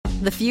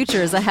The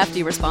future is a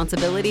hefty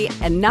responsibility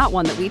and not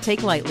one that we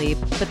take lightly,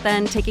 but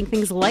then taking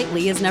things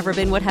lightly has never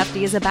been what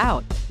Hefty is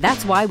about.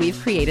 That's why we've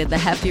created the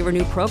Hefty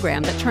Renew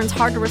program that turns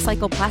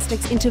hard-to-recycle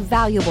plastics into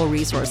valuable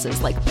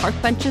resources like park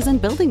benches and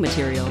building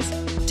materials.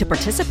 To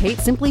participate,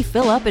 simply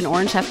fill up an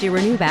orange Hefty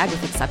Renew bag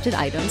with accepted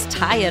items,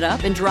 tie it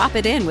up, and drop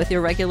it in with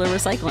your regular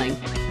recycling.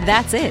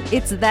 That's it.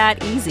 It's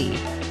that easy.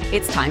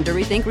 It's time to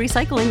rethink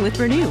recycling with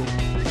Renew.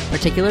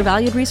 Particular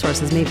valued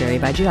resources may vary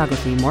by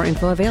geography. More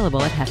info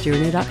available at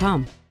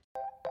heftyrenew.com.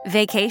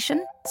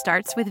 Vacation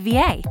starts with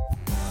VA.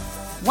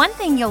 One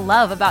thing you'll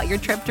love about your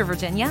trip to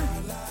Virginia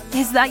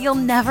is that you'll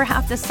never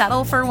have to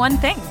settle for one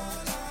thing.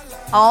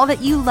 All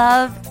that you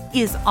love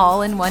is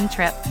all in one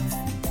trip.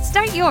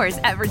 Start yours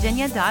at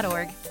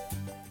virginia.org.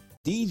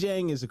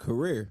 DJing is a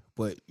career,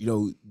 but,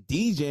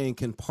 DJing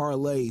can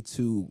parlay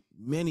to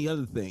many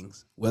other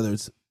things, whether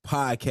it's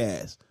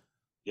podcasts,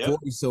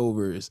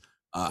 voiceovers,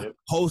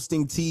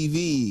 hosting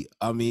TV,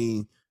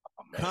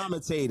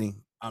 commentating.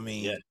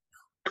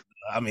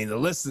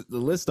 The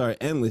lists are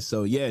endless.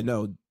 So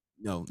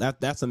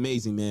that's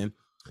amazing, man.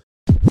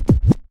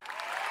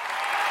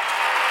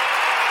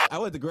 I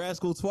went to grad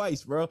school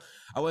twice, bro.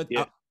 I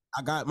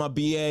got my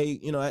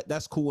BA,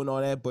 that's cool and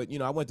all that, but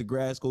I went to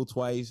grad school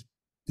twice.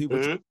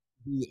 People try to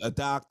be a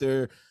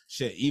doctor,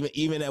 shit,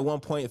 even at one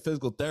point a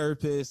physical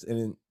therapist,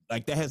 and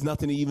like that has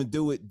nothing to even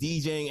do with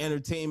DJing,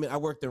 entertainment. I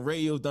worked in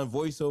radio, done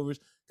voiceovers,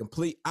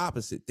 complete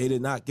opposite. They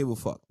did not give a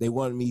fuck. They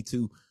wanted me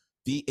to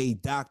be a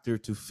doctor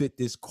to fit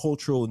this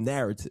cultural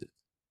narrative.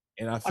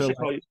 And I feel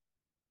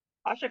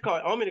I should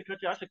call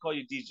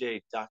you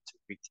DJ Dr.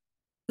 Rita.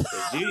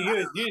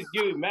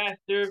 You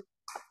master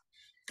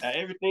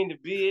everything to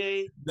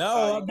BA.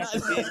 No, I'm not.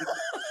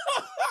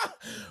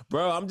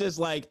 Bro, I'm just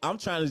like, I'm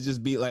trying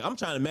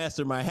to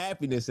master my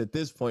happiness at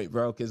this point,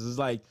 bro. Cause it's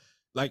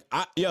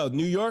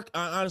New York,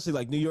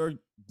 New York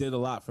did a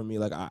lot for me.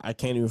 Like I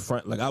can't even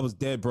front. Like I was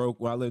dead broke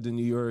when I lived in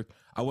New York.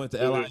 I went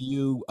to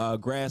LIU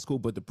grad school,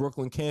 but the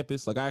Brooklyn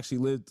campus, like I actually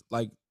lived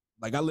I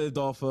lived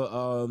off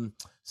of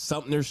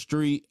Sumner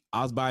Street.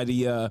 I was by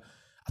the I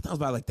think I was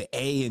by like the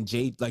A and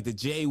J. Like the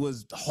J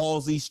was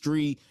Halsey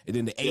Street, and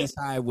then the A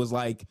side was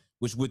like,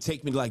 which would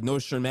take me to like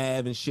Nordstrom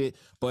Ave and shit.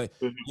 But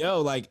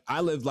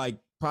I lived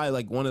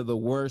probably one of the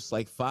worst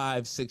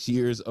 5-6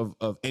 years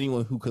of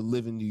anyone who could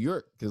live in New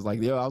York. Cause I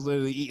was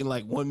literally eating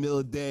one meal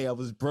a day. I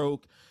was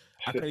broke.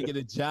 I couldn't get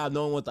a job.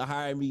 No one wanted to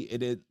hire me.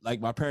 And then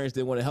my parents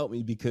didn't want to help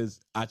me because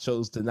I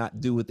chose to not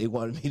do what they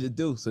wanted me to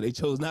do. So they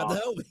chose not to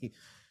help me.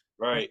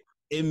 Right.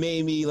 It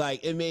made me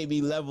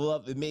level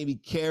up. It made me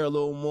care a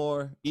little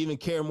more, even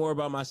care more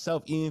about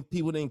myself. Even if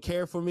people didn't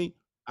care for me,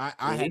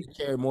 I had to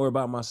care more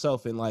about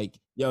myself. And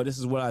this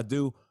is what I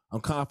do.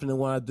 I'm confident in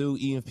what I do,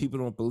 even if people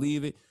don't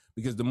believe it.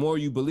 Because the more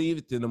you believe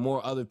it, then the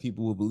more other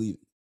people will believe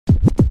it.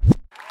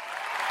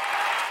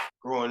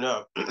 Growing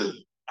up, I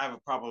have a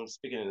problem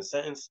speaking in a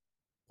sentence.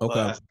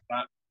 Okay.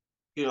 But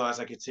as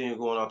I continue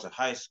going on to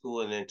high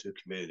school and then to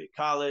community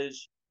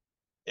college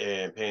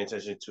and paying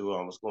attention to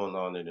what's going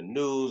on in the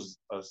news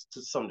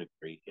to some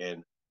degree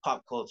and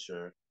pop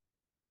culture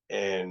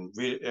and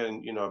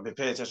I've been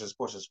paying attention to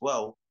sports as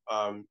well.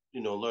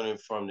 Learning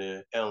from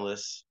the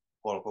analysts,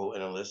 quote unquote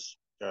analysts.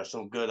 There are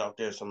some good out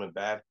there, some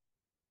bad.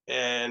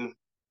 And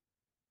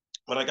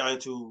when I got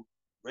into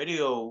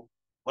radio,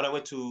 when I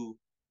went to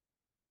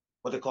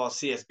what they call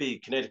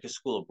CSB, Connecticut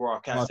School of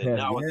Broadcasting,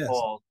 now it's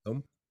called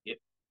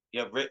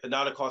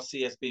now they're called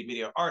CSB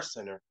Media Arts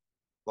Center.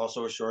 Long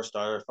story short,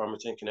 started at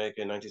Farmington,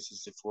 Connecticut in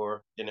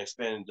 1964, then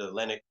expanded the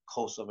Atlantic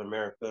coast of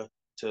America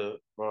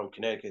from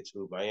Connecticut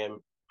to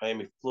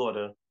Miami,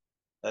 Florida.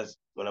 That's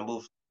when I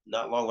moved,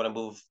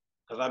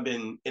 because I've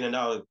been in and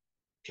out of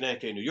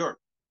Connecticut and New York.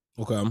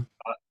 Okay. Back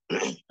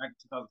in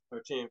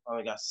 2013,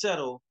 finally got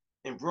settled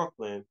in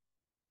Brooklyn.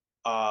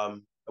 I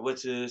went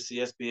to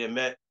CSB and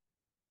met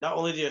not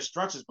only the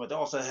instructors, but they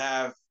also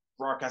have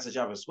broadcasting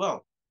job as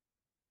well.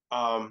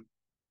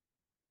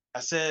 I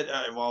said,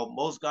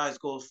 most guys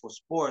go for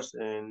sports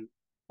and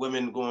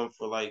women going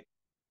for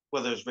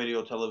whether it's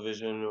radio,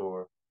 television,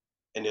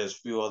 and there's a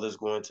few others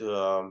going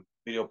to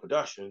video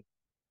production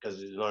because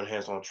they learn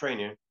hands-on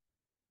training.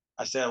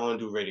 I said I want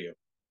to do radio,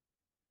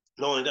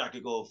 knowing that I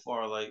could go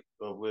far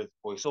with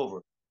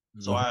voiceover.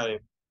 Mm-hmm. So I,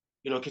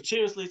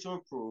 continuously to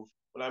improve.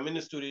 When I'm in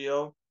the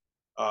studio,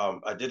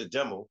 I did a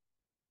demo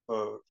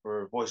for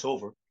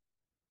voiceover.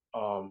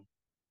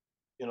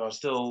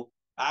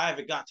 I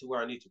haven't got to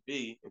where I need to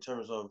be in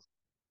terms of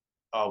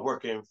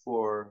working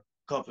for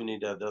a company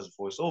that does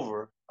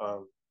voiceover.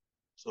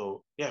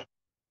 So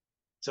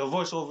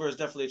voiceover is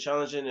definitely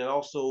challenging and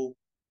also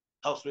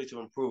helps me to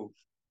improve,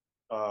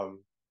 my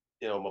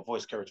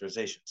voice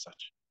characterization and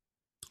such.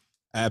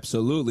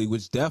 Absolutely,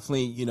 which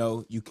definitely,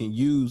 you can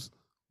use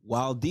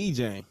while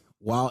DJing,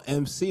 while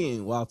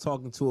emceeing, while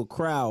talking to a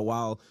crowd,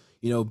 while,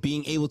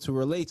 being able to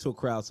relate to a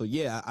crowd. So,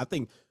 I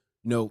think,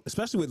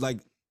 especially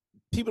with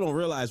people don't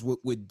realize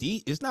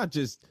it's not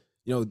just,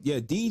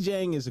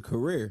 DJing is a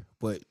career,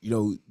 but,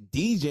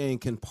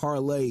 DJing can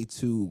parlay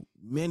to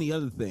many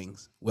other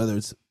things, whether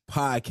it's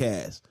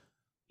podcasts,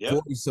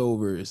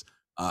 voiceovers,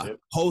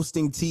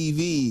 hosting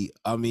TV.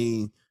 I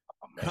mean,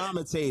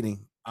 commentating.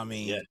 I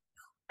mean,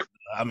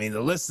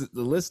 the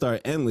lists are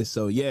endless.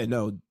 So yeah,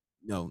 no,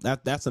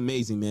 that's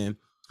amazing, man.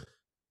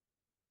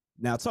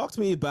 Now talk to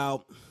me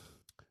about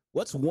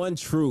what's one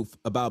truth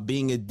about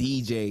being a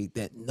DJ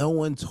that no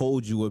one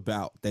told you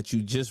about that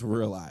you just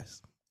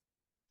realized.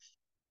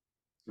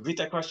 Repeat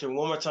that question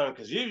one more time,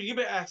 because you've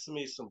been asking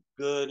me some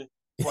good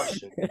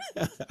questions.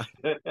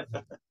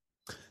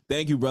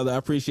 Thank you, brother. I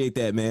appreciate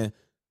that, man.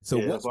 So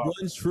what's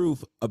one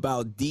truth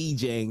about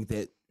DJing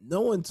that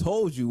no one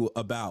told you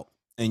about,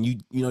 and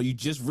you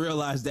just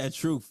realized that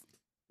truth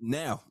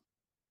now?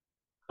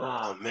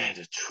 Oh man,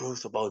 the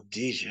truth about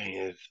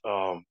DJing is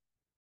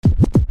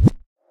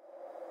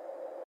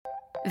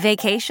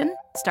Vacation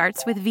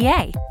starts with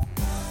VA.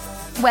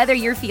 Whether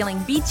you're feeling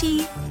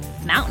beachy,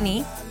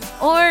 mountainy,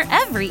 or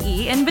every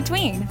E in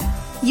between,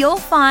 you'll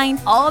find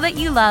all that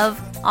you love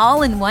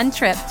all in one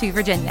trip to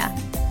Virginia.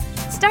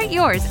 Start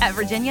yours at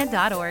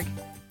virginia.org.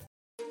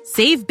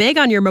 Save big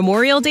on your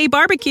Memorial Day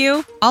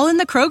barbecue, all in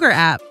the Kroger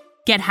app.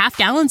 Get half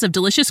gallons of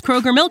delicious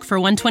Kroger milk for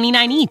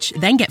 $1.29 each.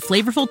 Then get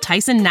flavorful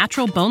Tyson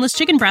natural boneless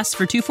chicken breasts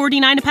for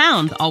 $2.49 a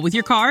pound, all with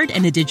your card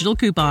and a digital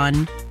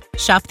coupon.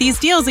 Shop these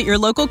deals at your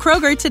local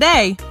Kroger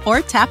today,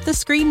 or tap the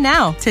screen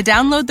now to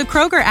download the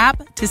Kroger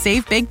app to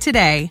save big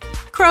today.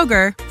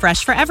 Kroger,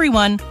 fresh for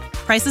everyone.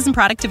 Prices and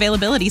product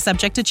availability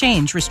subject to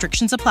change.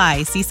 Restrictions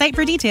apply. See site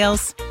for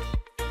details.